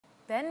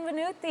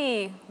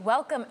Benvenuti!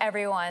 Welcome,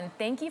 everyone.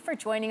 Thank you for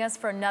joining us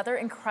for another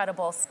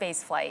incredible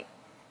space flight.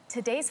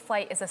 Today's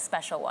flight is a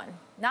special one.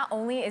 Not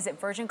only is it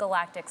Virgin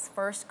Galactic's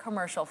first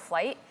commercial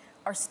flight,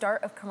 our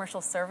start of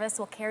commercial service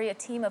will carry a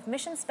team of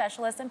mission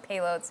specialists and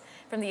payloads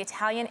from the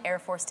Italian Air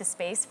Force to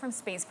space from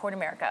Spaceport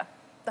America,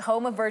 the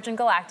home of Virgin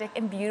Galactic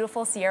in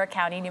beautiful Sierra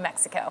County, New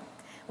Mexico.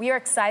 We are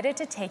excited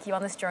to take you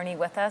on this journey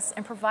with us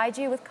and provide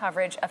you with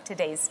coverage of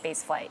today's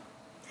space flight.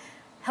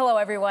 Hello,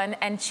 everyone,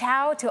 and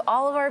ciao to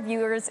all of our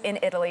viewers in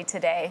Italy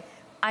today.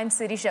 I'm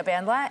Sirisha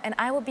Bandla, and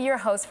I will be your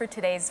host for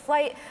today's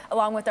flight,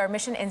 along with our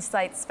Mission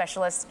Insights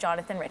Specialist,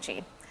 Jonathan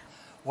Ritchie.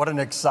 What an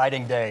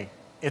exciting day.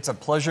 It's a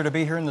pleasure to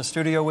be here in the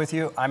studio with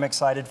you. I'm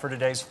excited for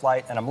today's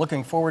flight, and I'm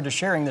looking forward to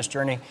sharing this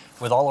journey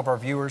with all of our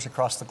viewers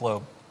across the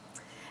globe.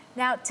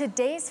 Now,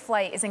 today's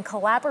flight is in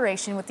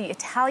collaboration with the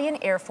Italian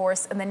Air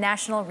Force and the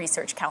National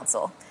Research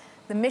Council.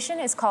 The mission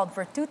is called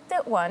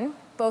Virtute 1,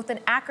 both an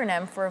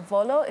acronym for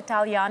Volo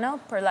Italiano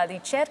per la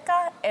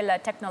Ricerca e la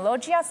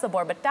Tecnologia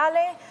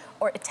Suborbitale,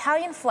 or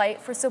Italian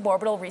Flight for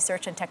Suborbital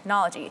Research and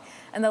Technology,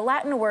 and the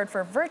Latin word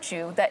for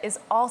virtue that is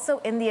also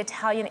in the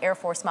Italian Air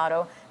Force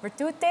motto,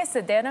 Virtute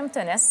Siderum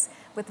Tunis,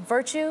 with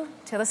virtue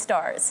to the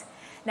stars.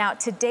 Now,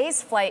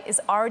 today's flight is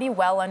already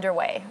well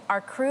underway.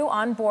 Our crew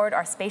on board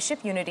our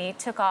spaceship Unity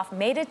took off,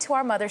 mated to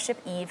our mothership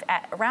Eve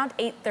at around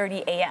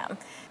 8:30 a.m.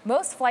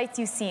 Most flights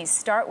you see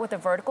start with a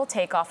vertical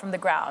takeoff from the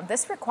ground.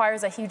 This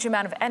requires a huge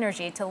amount of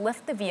energy to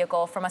lift the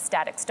vehicle from a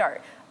static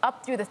start,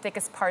 up through the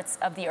thickest parts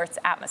of the Earth's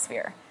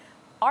atmosphere.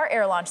 Our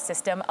air launch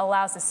system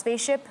allows the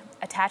spaceship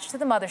attached to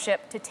the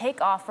mothership to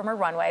take off from a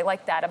runway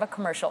like that of a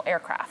commercial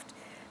aircraft.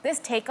 This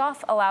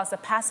takeoff allows the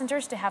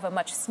passengers to have a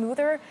much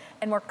smoother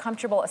and more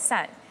comfortable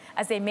ascent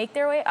as they make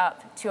their way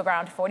up to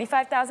around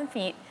 45,000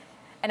 feet.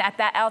 And at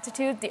that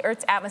altitude, the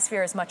Earth's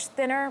atmosphere is much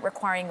thinner,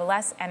 requiring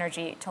less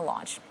energy to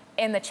launch.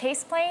 In the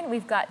chase plane,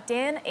 we've got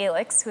Dan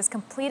Alex, who has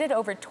completed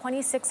over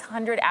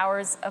 2,600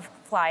 hours of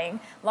flying,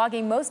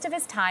 logging most of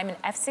his time in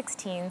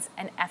F-16s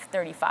and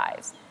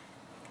F-35s.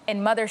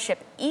 In Mothership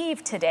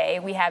Eve today,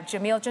 we have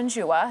Jamil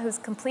Janjua, who's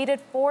completed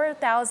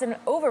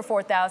over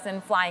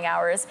 4,000 flying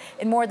hours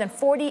in more than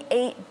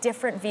 48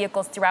 different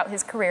vehicles throughout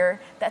his career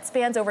that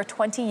spans over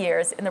 20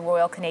 years in the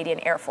Royal Canadian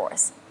Air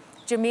Force.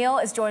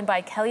 Jamil is joined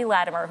by Kelly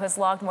Latimer, who has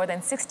logged more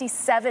than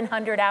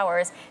 6,700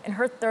 hours in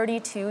her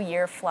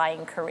 32-year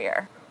flying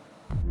career.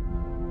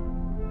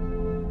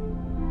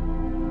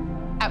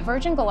 At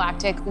Virgin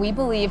Galactic, we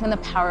believe in the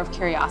power of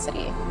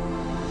curiosity.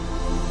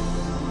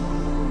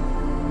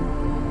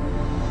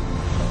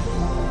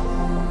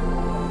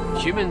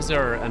 Humans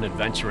are an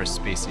adventurous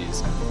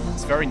species.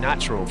 It's very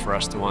natural for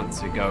us to want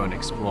to go and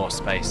explore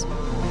space.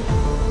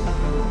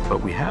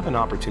 But we have an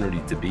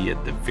opportunity to be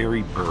at the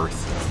very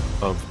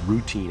birth of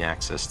routine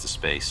access to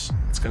space.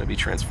 It's going to be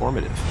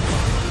transformative.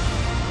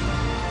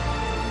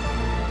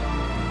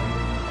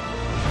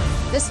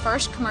 This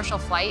first commercial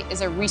flight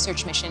is a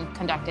research mission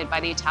conducted by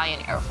the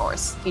Italian Air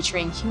Force,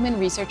 featuring human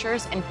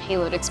researchers and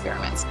payload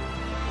experiments.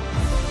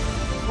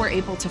 We're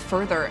able to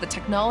further the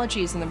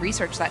technologies and the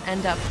research that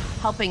end up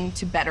helping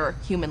to better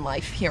human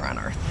life here on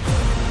Earth.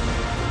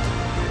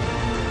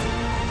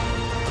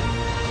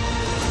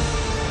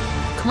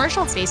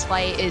 Commercial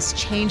spaceflight is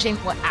changing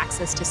what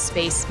access to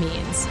space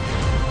means.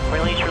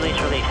 Release,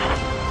 release, release.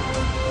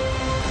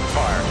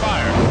 Fire,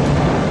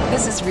 fire.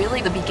 This is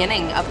really the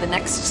beginning of the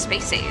next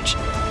space age.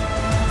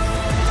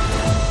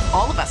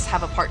 All of us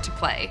have a part to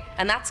play,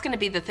 and that's going to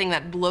be the thing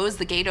that blows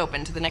the gate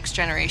open to the next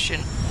generation.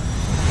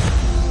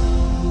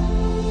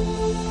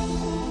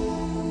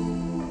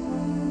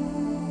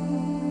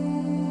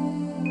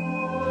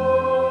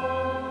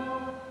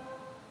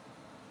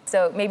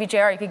 So maybe,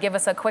 JR, you could give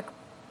us a quick...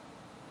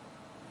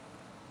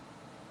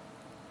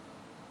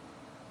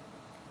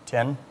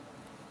 10,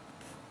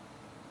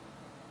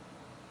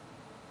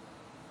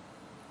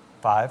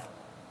 5,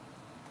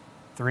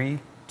 3,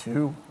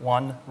 2,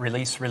 1,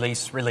 release,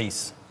 release,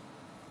 release.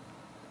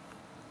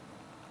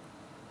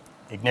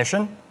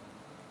 Ignition.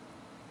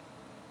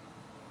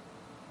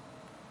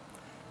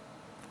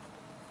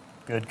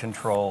 Good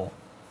control.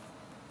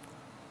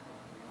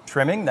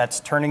 Trimming,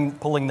 that's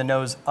pulling the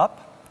nose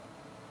up.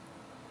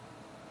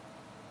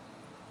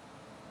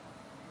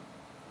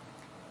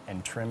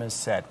 And trim is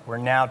set. We're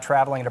now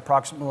traveling at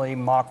approximately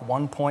Mach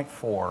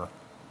 1.4.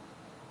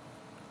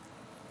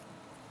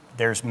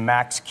 There's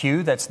max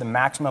Q, that's the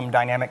maximum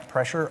dynamic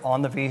pressure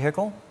on the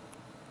vehicle.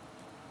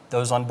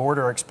 Those on board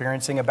are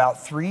experiencing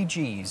about 3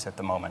 Gs at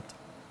the moment.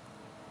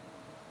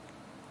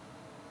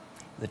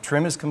 The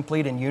trim is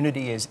complete and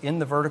Unity is in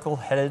the vertical,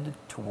 headed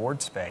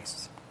toward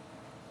space.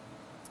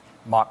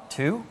 Mach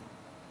 2.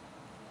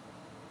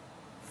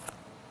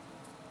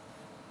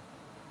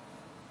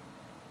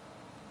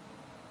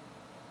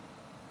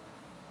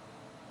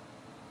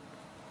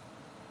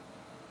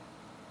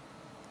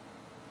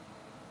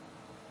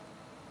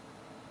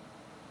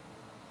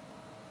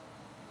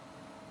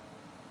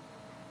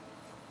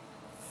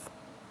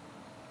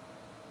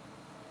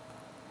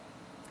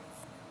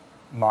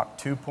 Mach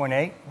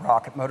 2.8,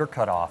 rocket motor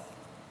cutoff.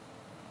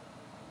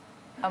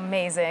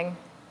 Amazing.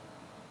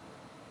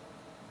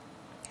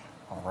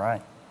 All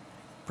right.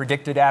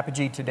 Predicted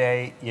apogee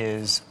today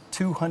is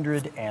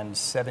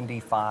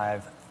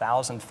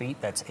 275,000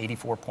 feet. That's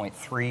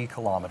 84.3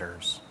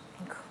 kilometers.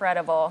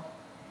 Incredible.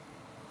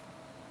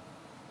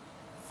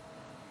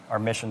 Our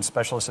mission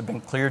specialists have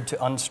been cleared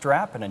to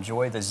unstrap and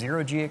enjoy the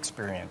zero-G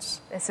experience.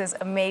 This is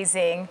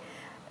amazing.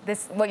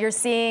 What you're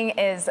seeing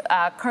is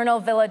Colonel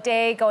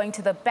Villaday going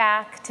to the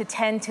back to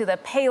tend to the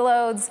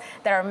payloads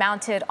that are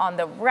mounted on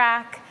the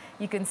rack.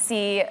 You can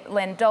see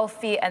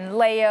Landolfi and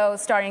Leo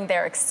starting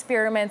their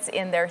experiments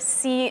in their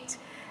seat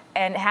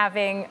and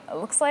having,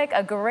 looks like,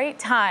 a great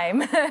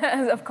time,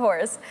 of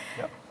course.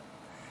 Yep.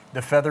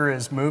 The feather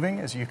is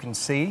moving, as you can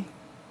see.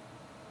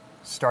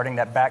 Starting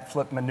that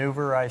backflip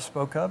maneuver I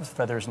spoke of, the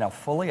feather is now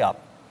fully up.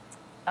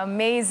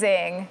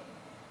 Amazing.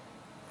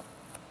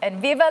 And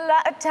viva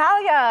la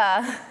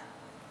Italia!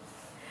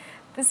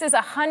 This is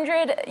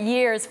 100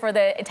 years for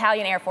the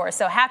Italian Air Force.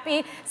 So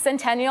happy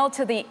centennial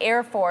to the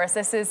Air Force.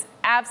 This is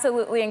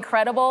absolutely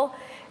incredible.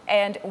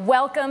 And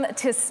welcome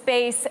to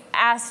space,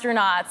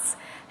 astronauts.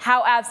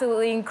 How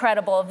absolutely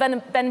incredible.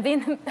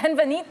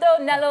 Benvenuto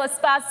nello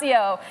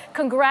spazio.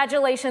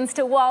 Congratulations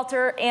to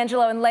Walter,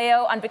 Angelo, and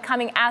Leo on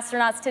becoming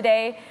astronauts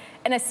today.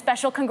 And a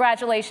special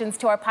congratulations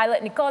to our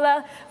pilot,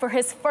 Nicola, for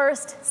his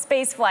first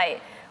space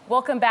flight.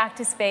 Welcome back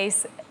to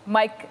space,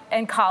 Mike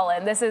and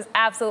Colin. This is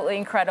absolutely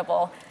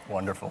incredible.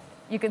 Wonderful.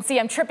 You can see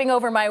I'm tripping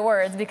over my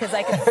words because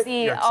I can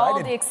see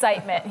all the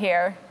excitement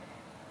here.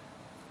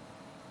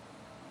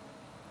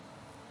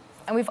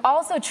 And we've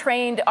also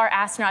trained our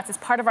astronauts as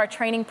part of our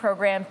training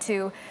program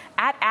to,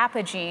 at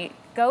apogee,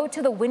 go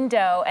to the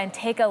window and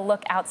take a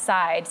look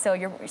outside. So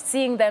you're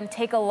seeing them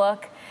take a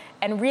look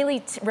and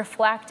really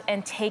reflect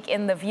and take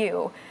in the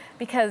view,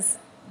 because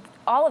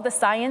all of the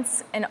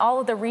science and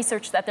all of the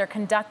research that they're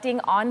conducting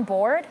on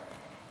board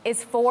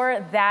is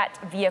for that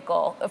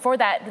vehicle, for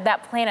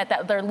that planet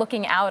that they're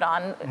looking out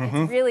on.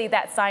 It's really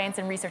that science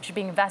and research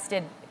being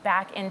invested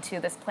back into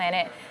this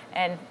planet,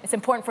 and it's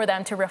important for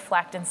them to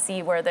reflect and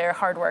see where their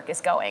hard work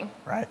is going.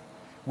 Right.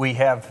 We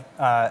have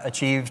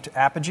achieved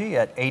apogee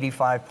at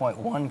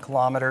 85.1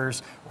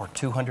 kilometers, or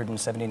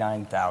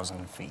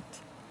 279,000 feet.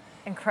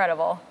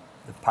 Incredible.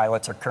 The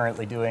pilots are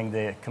currently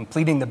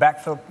completing the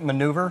backflip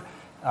maneuver,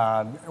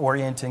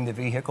 orienting the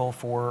vehicle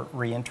for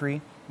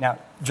re-entry. Now,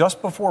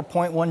 just before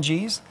 0.1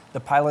 Gs, the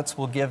pilots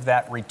will give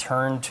that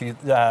return to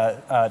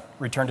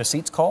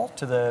seats call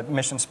to the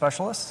mission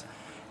specialists.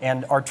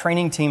 And our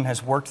training team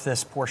has worked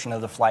this portion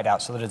of the flight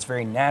out so that it's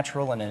very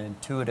natural and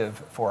intuitive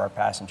for our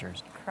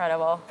passengers.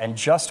 Incredible. And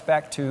just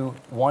back to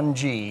 1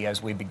 G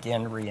as we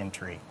begin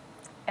re-entry.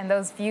 And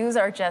those views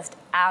are just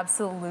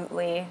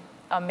absolutely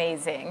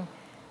amazing.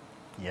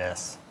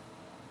 Yes.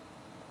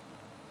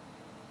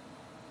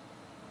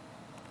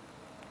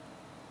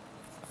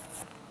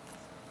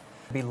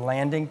 Be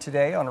landing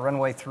today on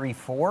runway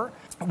 34.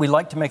 We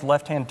like to make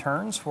left-hand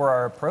turns for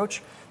our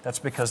approach. That's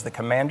because the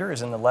commander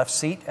is in the left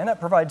seat, and it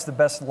provides the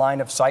best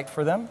line of sight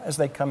for them as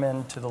they come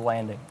into the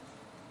landing.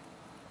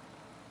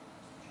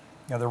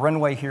 Now, the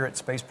runway here at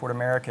Spaceport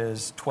America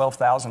is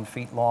 12,000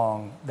 feet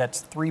long.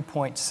 That's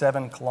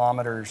 3.7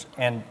 kilometers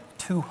and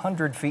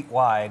 200 feet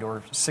wide,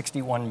 or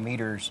 61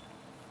 meters,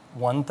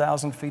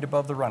 1,000 feet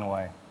above the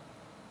runway.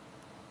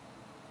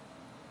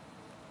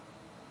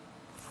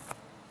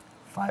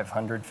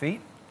 500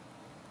 feet.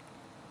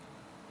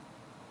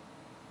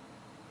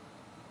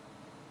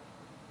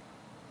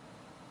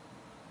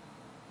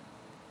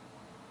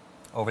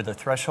 Over the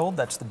threshold,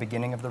 that's the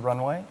beginning of the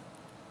runway.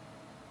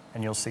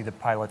 And you'll see the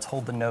pilots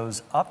hold the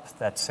nose up.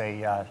 That's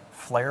a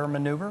flare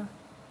maneuver,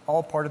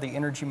 all part of the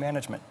energy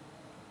management.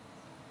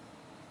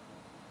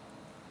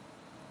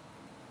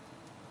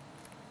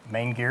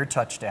 Main gear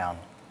touchdown.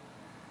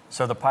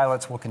 So the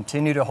pilots will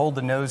continue to hold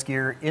the nose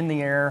gear in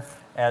the air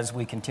as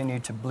we continue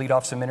to bleed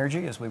off some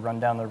energy as we run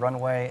down the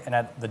runway. And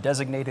at the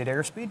designated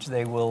airspeeds,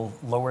 they will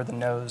lower the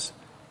nose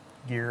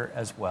gear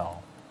as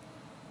well.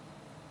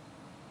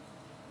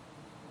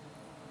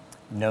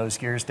 Nose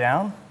gears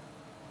down.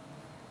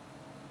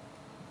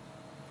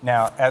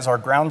 Now, as our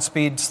ground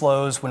speed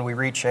slows, when we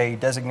reach a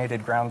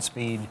designated ground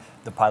speed,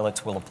 the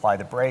pilots will apply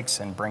the brakes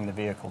and bring the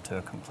vehicle to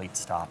a complete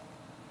stop.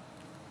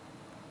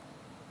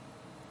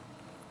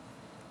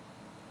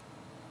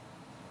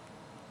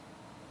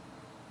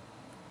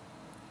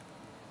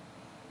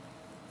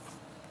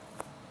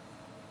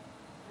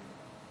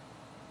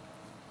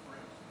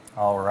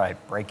 All right,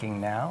 braking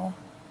now.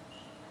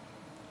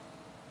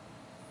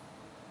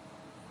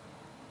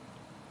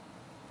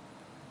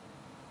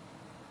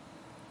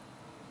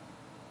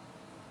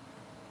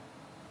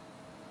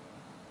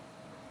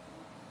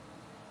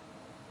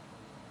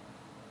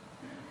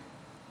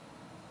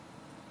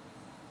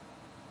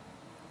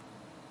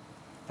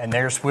 And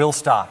there's wheel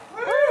stop.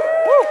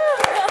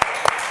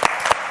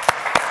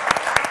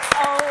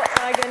 Oh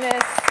my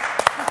goodness.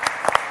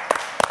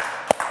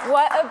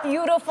 What a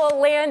beautiful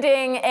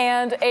landing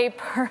and a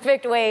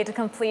perfect way to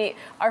complete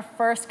our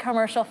first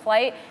commercial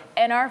flight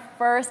and our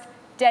first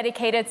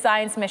dedicated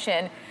science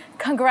mission.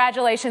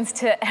 Congratulations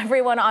to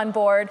everyone on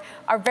board,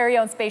 our very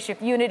own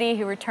spaceship Unity,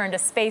 who returned to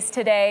space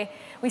today.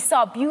 We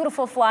saw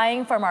beautiful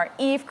flying from our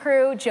Eve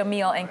crew,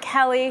 Jamil and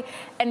Kelly,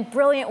 and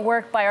brilliant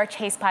work by our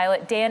chase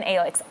pilot, Dan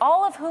Alex,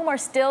 all of whom are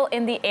still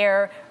in the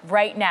air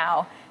right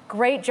now.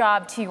 Great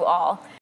job to you all.